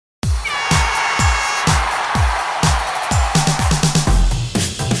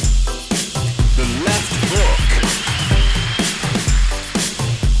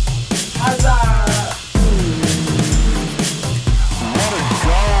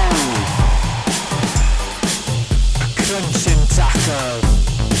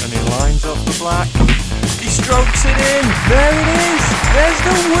strokes it in. There it is. There's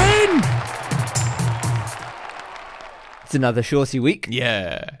the win. It's another Shorty week.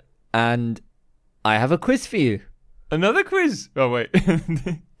 Yeah. And I have a quiz for you. Another quiz? Oh, wait.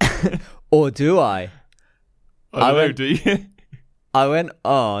 Or do I? I don't know, do you? I went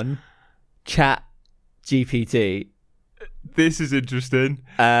on Chat GPT. This is interesting.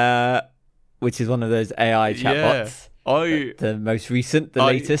 Which is one of those AI chatbots. The most recent, the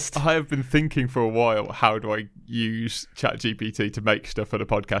latest. I have been thinking for a while, how do I use ChatGPT to make stuff for the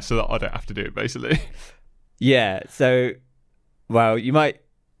podcast so that I don't have to do it, basically. Yeah, so, well, you might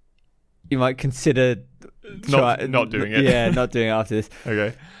consider not doing it. Yeah, not doing it after this.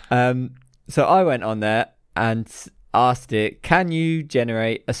 Okay. So I went on there and asked it, can you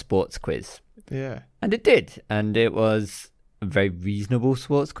generate a sports quiz? Yeah. And it did. And it was a very reasonable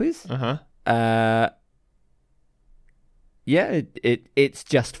sports quiz. Uh-huh. Yeah, it's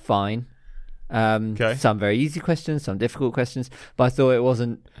just fine. Okay. Some very easy questions, some difficult questions, but I thought it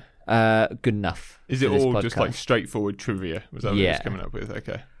wasn't good enough. Is it all just like straightforward trivia? Was that what it was coming up with?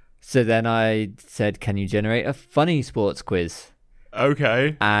 Okay. So then I said, can you generate a funny sports quiz?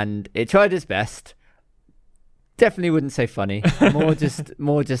 Okay. And it tried its best. Definitely wouldn't say funny. More just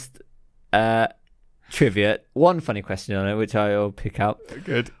trivia. One funny question on it, which I'll pick out.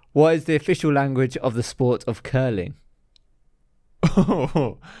 Good. What is the official language of the sport of curling?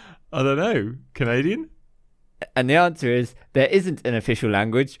 Oh, I don't know. Canadian? And the answer is, there isn't an official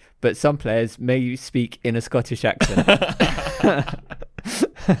language, but some players may speak in a Scottish accent.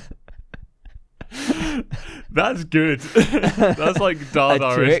 That's good. That's like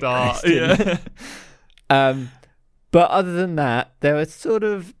Dadaist art. Yeah. But other than that, there were sort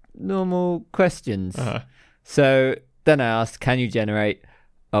of normal questions. Uh-huh. So then I asked, can you generate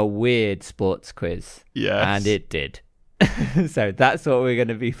a weird sports quiz? Yes. And it did. So that's what we're going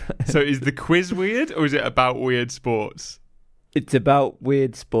to be. So is the quiz weird, or is it about weird sports? It's about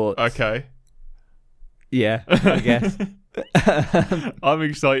weird sports. Okay. Yeah, I guess. I'm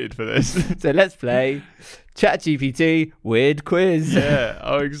excited for this. So let's play ChatGPT Weird Quiz. Yeah.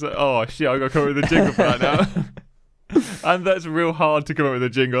 Oh shit! I got to come up with a jingle for that now. And that's real hard to come up with a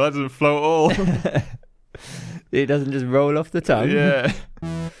jingle. That doesn't flow at all. It doesn't just roll off the tongue. Yeah.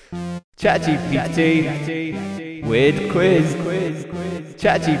 ChatGPT Weird Quiz.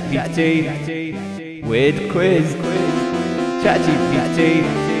 ChatGPT Weird Quiz. ChatGPT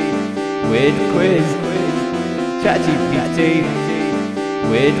Weird Quiz. ChatGPT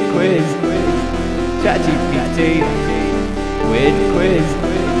Weird Quiz. ChatGPT Weird Quiz.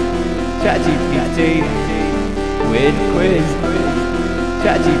 ChatGPT Weird Quiz.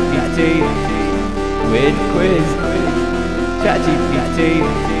 ChatGPT Weird Quiz. ChatGPT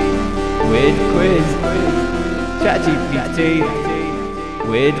Weird Quiz. ChatGPT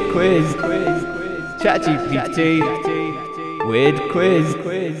Weird Quiz. ChatGPT Weird Quiz.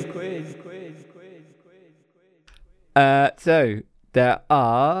 So there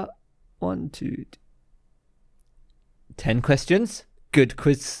are 10 questions. Good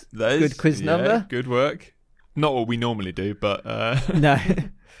quiz. Good quiz number. Good work. Not what we normally do, but No.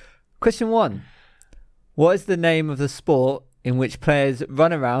 Question 1. What is the name of the sport in which players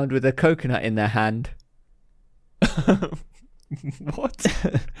run around with a coconut in their hand? What?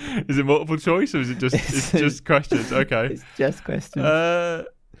 Is it multiple choice, or is it just questions? Okay. It's just questions.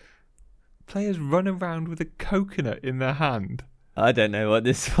 Players run around with a coconut in their hand. I don't know what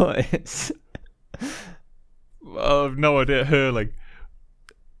this sport is. I've no idea. Hurling.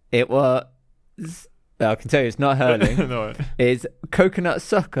 It was... Well, I can tell you it's not hurling. No. It's coconut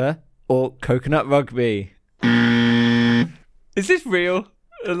soccer or coconut rugby. Is this real?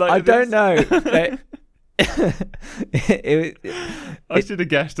 I don't know. I should have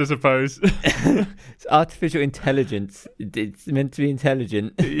guessed, I suppose. It's artificial intelligence. It's meant to be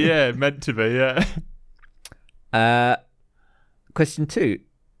intelligent. Yeah, meant to be, yeah. Question 2.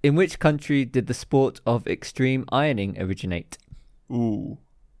 In which country did the sport of extreme ironing originate? Ooh.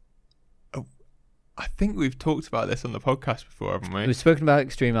 Oh, I think we've talked about this on the podcast before, haven't we? We've spoken about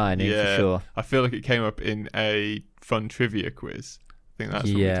extreme ironing, for sure. I feel like it came up in a fun trivia quiz. I think that's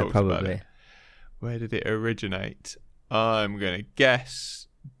what we talked about it. Where did it originate? I'm going to guess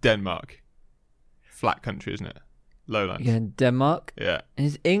Denmark. Flat country, isn't it? Lowlands. Yeah, Denmark? Yeah.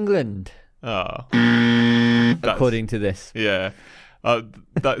 It's England. Oh. According to this. Yeah.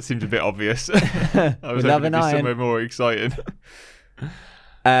 That seems a bit obvious. I was hoping to be somewhere more exciting.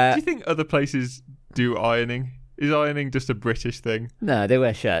 Do you think other places do ironing? Is ironing just a British thing? No, they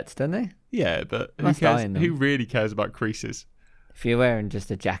wear shirts, don't they? Yeah, but who Must cares? iron them. Who really cares about creases? If you're wearing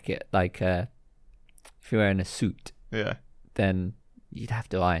just a jacket, like if you're wearing a suit, Yeah, then you'd have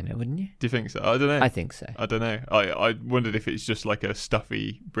to iron it, wouldn't you? Do you think so? I don't know. I think so. I don't know. I wondered if it's just like a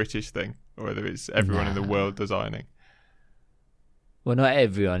stuffy British thing, or whether it's everyone in the world does ironing. Well, not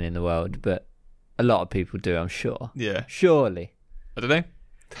everyone in the world, but a lot of people do, I'm sure. Yeah. Surely. I don't know.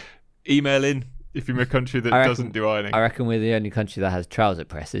 Email in if you're in a country that doesn't do ironing. I reckon we're the only country that has trouser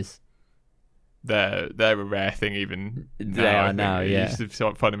presses. They're a rare thing even now. They are now, yeah. You used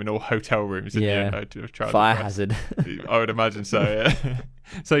to find them in all hotel rooms. Yeah. Fire hazard. I would imagine so, yeah.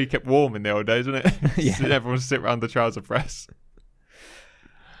 So you kept warm in the old days, wasn't it? Yeah. So everyone sit around the trouser press.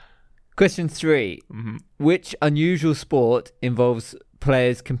 Question 3. Mm-hmm. Which unusual sport involves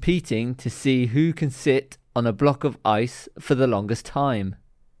players competing to see who can sit on a block of ice for the longest time?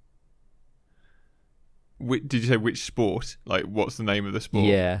 Did you say which sport? Like, what's the name of the sport?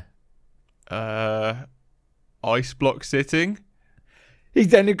 Yeah. Ice block sitting.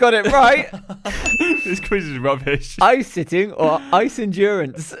 He's only got it right. This quiz is rubbish. Ice sitting or ice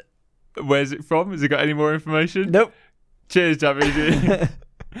endurance? Where's it from? Has it got any more information? Nope. Cheers, Javi.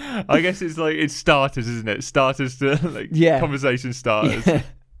 I guess it's starters, isn't it? Starters to conversation starters. Yeah.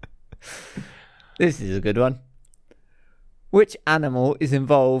 This is a good one. Which animal is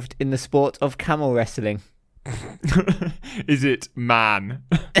involved in the sport of camel wrestling? Is it man?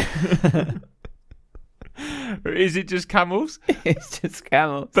 Is it just camels? It's just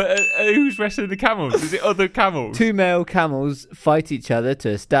camels. But who's wrestling the camels? Is it other camels? 2 male camels fight each other to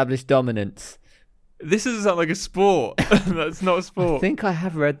establish dominance. This doesn't sound like a sport. That's not a sport. I think I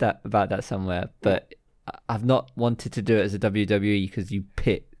have read about that somewhere, but I've not wanted to do it as a WWE because you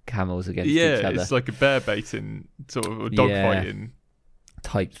pit camels against each other. Yeah, it's like a bear baiting sort of dog fighting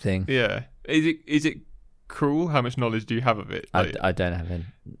type thing. Yeah. Is it cruel? How much knowledge do you have of it? Like, I don't have any.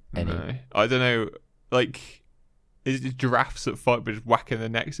 No. I don't know. Like, is it giraffes that fight but just whacking their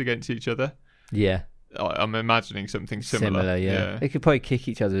necks against each other? Yeah. I'm imagining something similar. Yeah. They could probably kick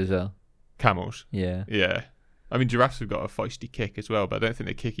each other as well. Camels? Yeah. Yeah. I mean, giraffes have got a feisty kick as well, but I don't think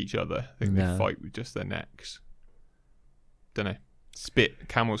they kick each other. I think they fight with just their necks. Don't know. Spit.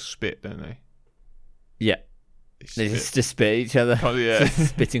 Camels spit, don't they? Yeah. They just spit at each other. Oh, yeah. It's a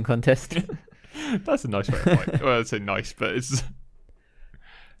spitting contest. That's a nice way of fighting. Well, I'd say nice, but it's...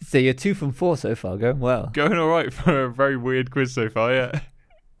 So you're 2 from 4 so far, going well. Going all right for a very weird quiz so far,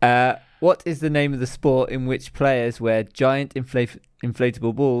 yeah. What is the name of the sport in which players wear giant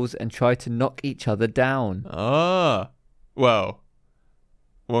inflatable balls and try to knock each other down? Well,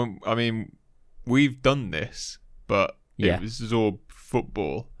 I mean, we've done this, but it was Zorb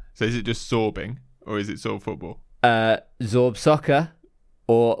football. So is it just Zorbing, or is it Zorb football? Zorb soccer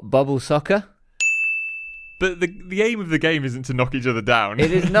or bubble soccer. But the aim of the game isn't to knock each other down.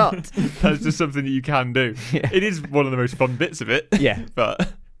 It is not. That's just something that you can do. Yeah. It is one of the most fun bits of it. Yeah.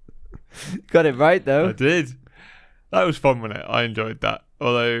 But got it right, though. I did. That was fun, wasn't it? I enjoyed that.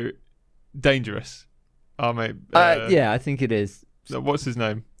 Although, dangerous. Oh, mate. Yeah, I think it is. What's his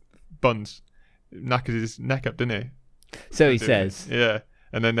name? Buns. Knackered his neck up, didn't he? So he says. Yeah.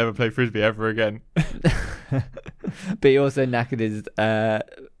 And then never play Frisbee ever again. But he also knackered his...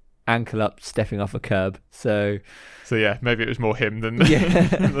 ankle up stepping off a curb, so yeah, maybe it was more him than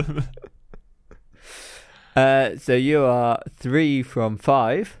so you are 3 from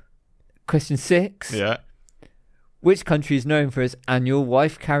 5. Question 6. Yeah. Which country is known for its annual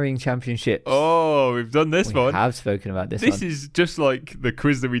wife carrying championships? Oh, we've done this one. We have spoken about this one. This is just like the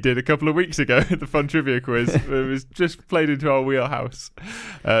quiz that we did a couple of weeks ago, the fun trivia quiz. It was just played into our wheelhouse.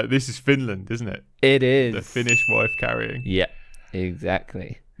 This is Finland, isn't it? It is. The Finnish wife carrying. Yeah,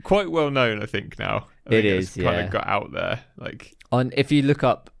 exactly. Quite well known, I think, now. It is, kind of got out there. Like, if you look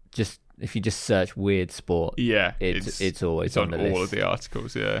up, if you just search weird sport, it's always on the list. All of the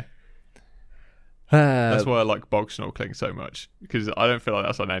articles, yeah. That's why I like bog snorkeling so much, because I don't feel like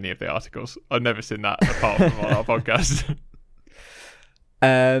that's on any of the articles. I've never seen that apart from on our podcast.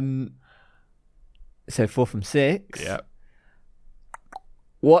 So 4 from 6. Yeah.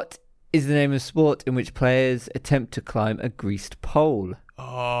 What is the name of sport in which players attempt to climb a greased pole?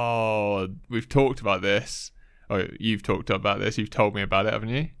 Oh, we've talked about this. Oh, you've talked about this. You've told me about it, haven't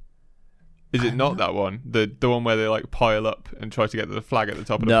you? Is it not that one? The one where they like pile up and try to get the flag at the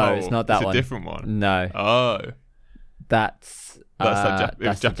top of the pole? No, it's not that one. It's a different one. No. Oh. That's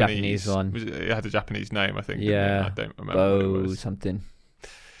the Japanese one. It had a Japanese name, I think. Yeah. I don't remember what it was. Something.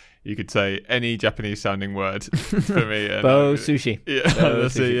 You could say any Japanese sounding word for me. Bo sushi. Yeah,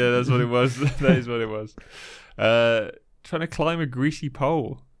 that's it. Yeah, that's what it was. That is what it was. Trying to climb a greasy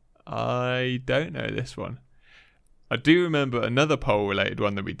pole. I don't know this one. I do remember another pole-related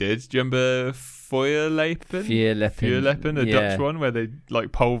one that we did. Do you remember Feuerleppen? Feuerleppen, a Dutch one where they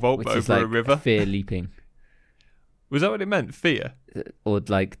like pole vault over a river. Fear leaping. Was that what it meant? Fear? or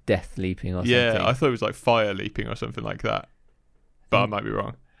like death leaping or something. Yeah, I thought it was like fire leaping or something like that, but I might be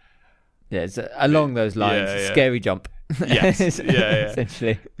wrong. Yeah, it's along those lines. Yeah. Scary jump. Yes,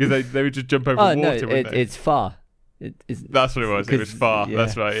 essentially. Because they would just jump over water. No, wouldn't they? it's far. That's what it was. It was far. Yeah.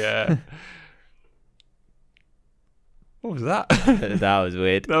 That's right. Yeah. What was that? That was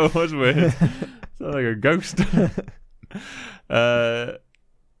weird. That was weird. Sounded like a ghost.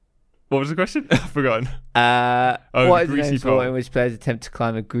 What was the question? I've forgotten. What is the greasy name pole. sport in which players attempt to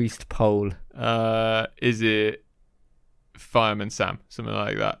climb a greased pole? Is it Fireman Sam? Something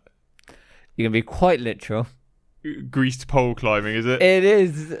like that. You can be quite literal. Greased pole climbing, is it? It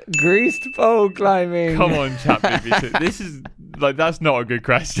is greased pole climbing. Come on, ChatGPT. This is like, that's not a good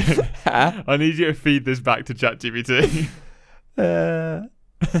question. I need you to feed this back to ChatGPT. So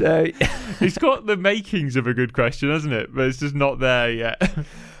It's got the makings of a good question, hasn't it? But it's just not there yet.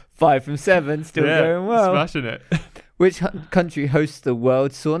 5 from 7, still going well. Smashing it. Which country hosts the World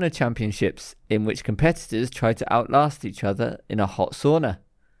Sauna Championships, in which competitors try to outlast each other in a hot sauna?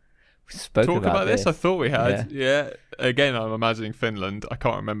 We spoke Talk about this. I thought we had. Yeah. Again, I'm imagining Finland. I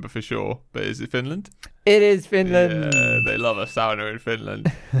can't remember for sure, but is it Finland? It is Finland. Yeah, they love a sauna in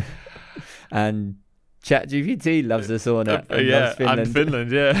Finland. And ChatGPT loves a sauna. And loves Finland. And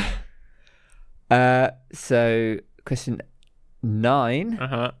Finland, yeah. So, question 9.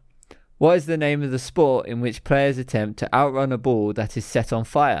 Uh-huh. What is the name of the sport in which players attempt to outrun a ball that is set on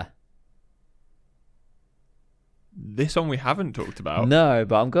fire? This one we haven't talked about. No,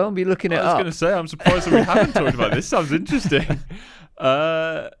 but I'm going to be looking it up. I was going to say, I'm surprised that we haven't talked about this. Sounds interesting.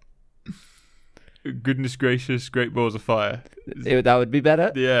 Goodness gracious, great balls of fire. That would be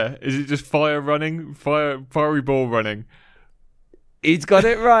better. Yeah. Is it just fire running? Fiery ball running? He's got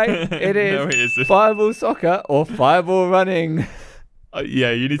it right. It is. No, it isn't. Fireball soccer or fireball running.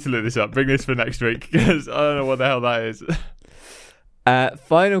 Yeah, you need to look this up. Bring this for next week, because I don't know what the hell that is.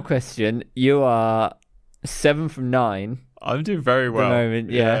 Final question. You are 7 from 9. I'm doing very well. At the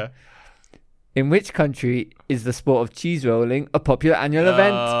moment, yeah. In which country is the sport of cheese rolling a popular annual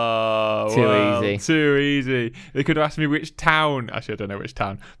event? Easy. Too easy. They could have asked me which town. Actually, I don't know which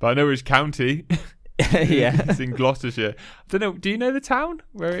town, but I know which county. Yeah. It's in Gloucestershire. I don't know. Do you know the town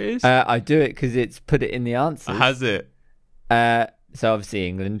where it is? I do it because it's put it in the answers. Has it? So obviously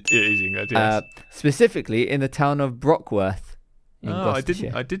England. It is England, yes. Specifically in the town of Brockworth. I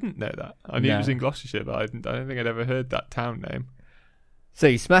didn't know that. I knew it was in Gloucestershire, but I don't think I'd ever heard that town name. So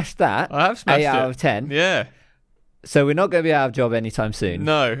you smashed that. I have smashed 8 it. out of 10. Yeah. So we're not going to be out of job anytime soon.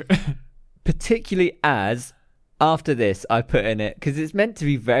 No. Particularly as after this I put in it, because it's meant to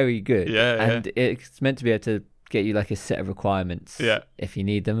be very good. Yeah. And it's meant to be able to get you like a set of requirements. Yeah. If you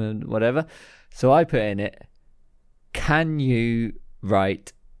need them and whatever. So I put in it, can you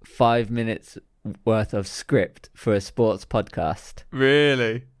write 5 minutes worth of script for a sports podcast?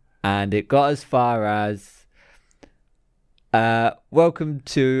 Really? And it got as far as welcome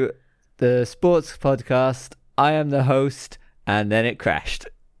to the sports podcast, I am the host, and then it crashed.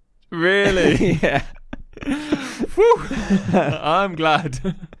 Really? Yeah. Whew. I'm glad.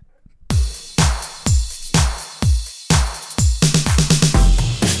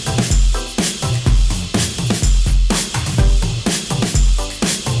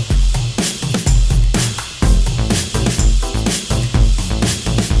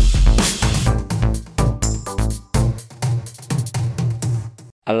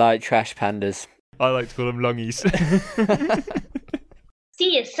 I like trash pandas. I like to call them lungies.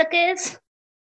 See you, suckers.